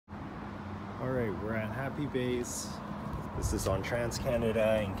Alright, we're at Happy Base. This is on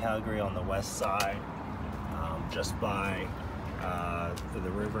TransCanada in Calgary on the west side, just by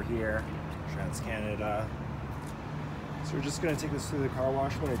the river here, TransCanada. So we're just going to take this through the car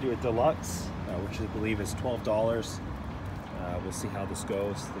wash. We're going to do a deluxe, which I believe is $12. We'll see how this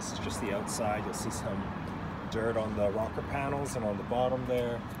goes. This is just the outside. You'll see some dirt on the rocker panels and on the bottom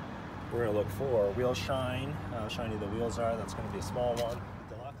there. We're going to look for wheel shine, how shiny the wheels are. That's going to be a small one.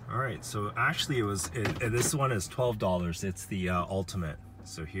 All right, so actually this one is $12. It's the ultimate.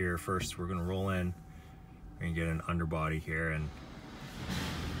 So here first we're gonna roll in. We're gonna get an underbody here and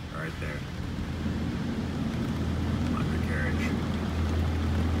right there. Undercarriage.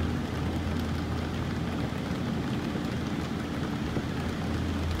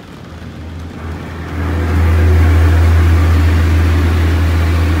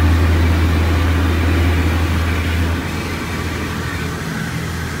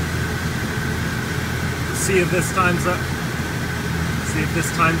 See if this time's up. See if this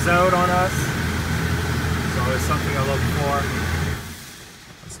time's out on us. It's always something I look for.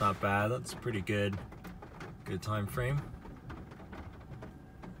 That's not bad. That's pretty good. Good time frame.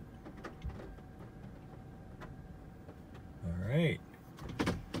 All right.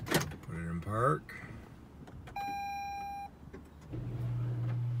 Put it in park.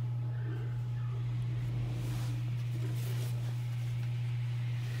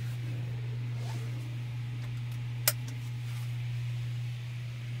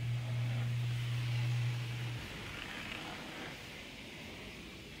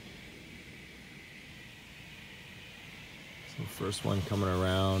 So first one coming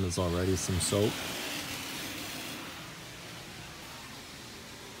around is already some soap.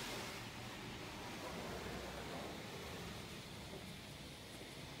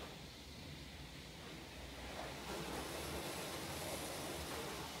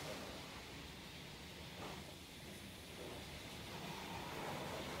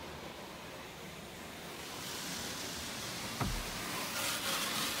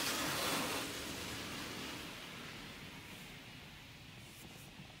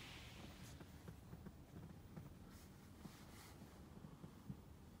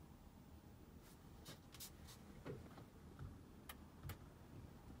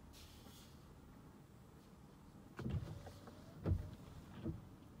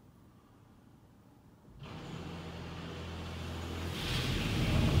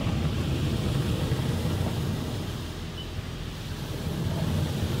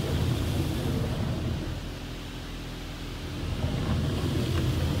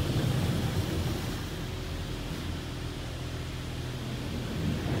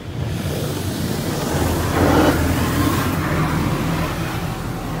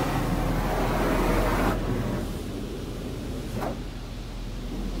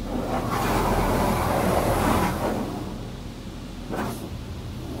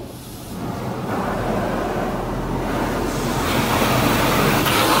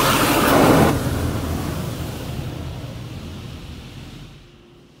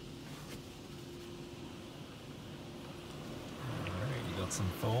 Some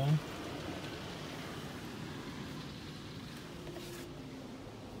foam.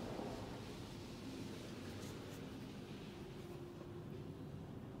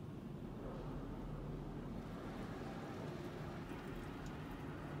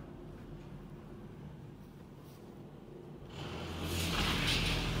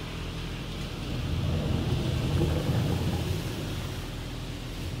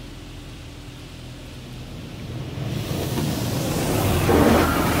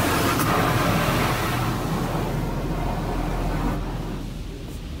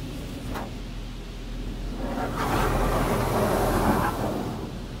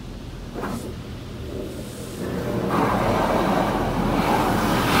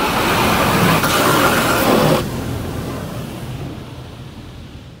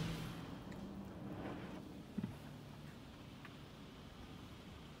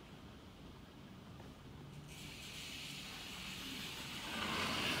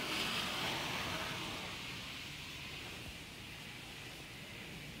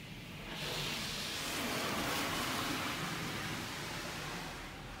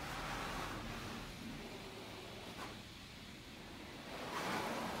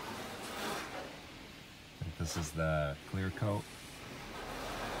 This is the clear coat.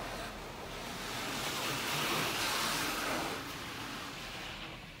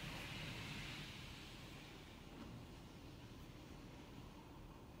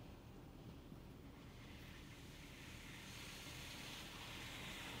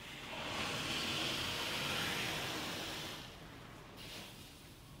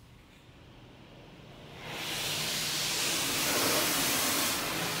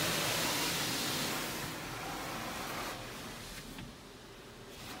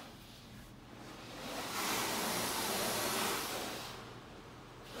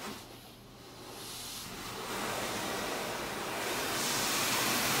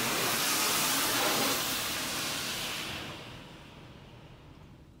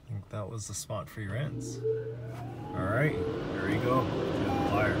 was the spot for your ends. All right, there you go.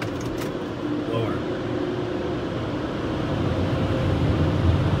 Fire. Lower.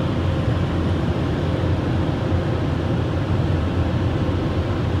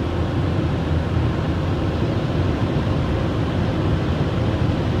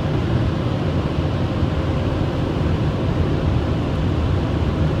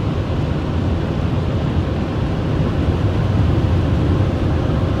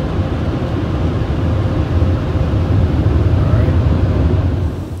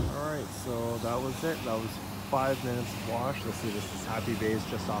 That was 5 minutes of wash. Let's see, this is Happy Bays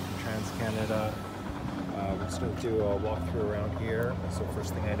just off of TransCanada. We're just going to do a walkthrough around here. So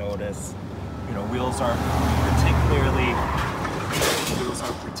first thing I notice, you know, wheels are particularly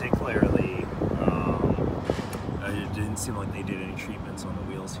it didn't seem like they did any treatments on the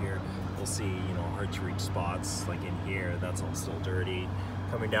wheels here. We'll see, you know, hard to reach spots like in here. That's all still dirty.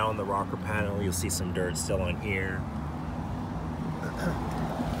 Coming down the rocker panel, you'll see some dirt still on here.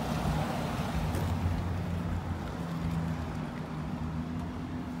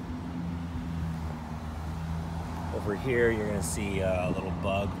 Over here, you're going to see a little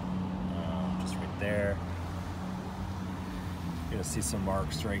bug just right there. You're going to see some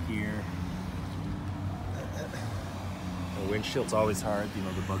marks right here. The windshield's always hard. You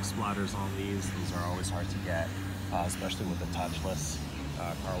know, the bug splatters on these are always hard to get, especially with the touchless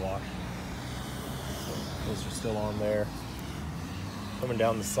car wash. So those are still on there. Coming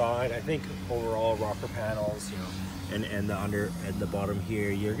down the side, I think overall rocker panels, you know, and the under at the bottom here,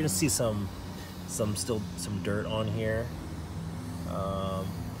 you're going to see some dirt on here,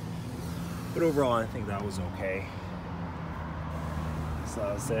 but overall I think that was okay. So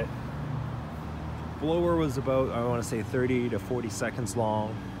that was it. Blower was about, I want to say 30 to 40 seconds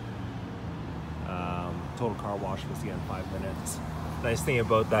long. Total car wash was again 5 minutes. Nice thing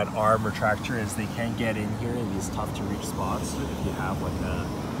about that arm retractor is they can get in here in these tough to reach spots. If you have like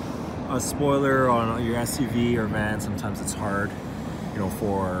a spoiler on your SUV or van, sometimes it's hard, you know,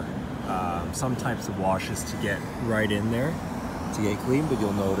 for some types of washes to get right in there to get clean, but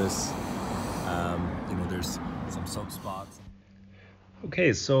you'll notice you know, there's some soap spots.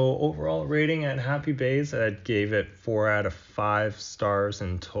 Okay, so overall rating at Happy Bays, I gave it 4 out of 5 stars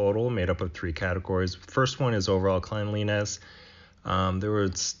in total, made up of 3 categories. First one is overall cleanliness. There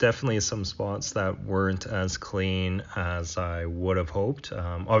was definitely some spots that weren't as clean as I would have hoped.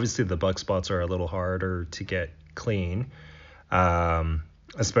 Obviously the bug spots are a little harder to get clean.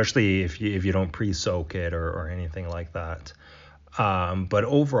 Especially if you don't pre-soak it or anything like that. But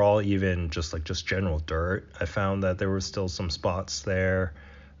overall, even just general dirt, I found that there were still some spots there.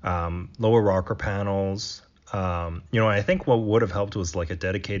 Lower rocker panels. You know, I think what would have helped was like a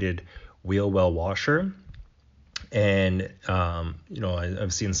dedicated wheel well washer. And, you know,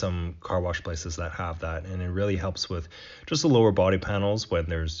 I've seen some car wash places that have that, and it really helps with just the lower body panels when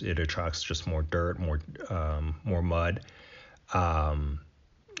it attracts just more dirt, more mud.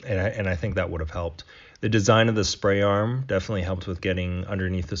 And I think that would have helped. The design of the spray arm definitely helped with getting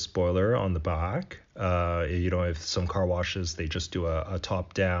underneath the spoiler on the back. You know, if some car washes, they just do a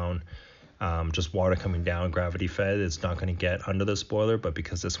top down, just water coming down, gravity fed, it's not going to get under the spoiler. But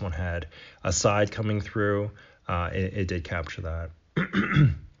because this one had a side coming through, it did capture that.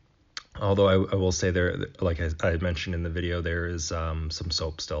 Although I will say there, like I mentioned in the video, there is some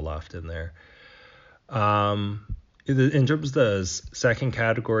soap still left in there. In terms of the second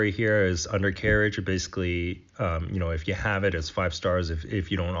category here is undercarriage. Basically, you know, if you have it, it's 5 stars. If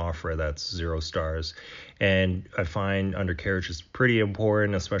you don't offer it, that's 0 stars. And I find undercarriage is pretty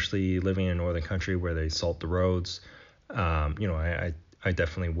important, especially living in northern country where they salt the roads. You know, I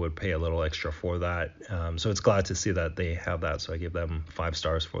definitely would pay a little extra for that. So it's glad to see that they have that. So I give them 5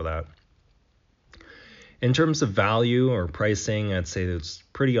 stars for that. In terms of value or pricing, I'd say it's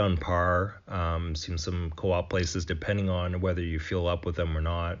pretty on par. Seen some co-op places, depending on whether you fill up with them or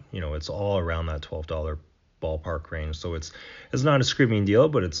not, you know, it's all around that $12 ballpark range. So it's not a screaming deal,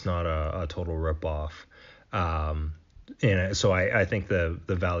 but it's not a total ripoff. And so I think the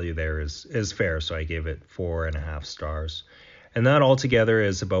value there is fair. So I gave it 4.5 stars. And that altogether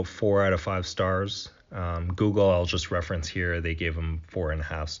is about 4 out of 5 stars. Google, I'll just reference here, they gave them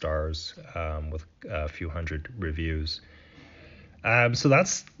 4.5 stars with a few hundred reviews. So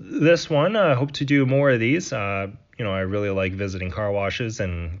that's this one. I hope to do more of these. You know, I really like visiting car washes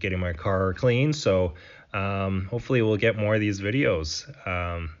and getting my car clean. So hopefully we'll get more of these videos.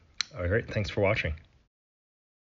 All right, thanks for watching.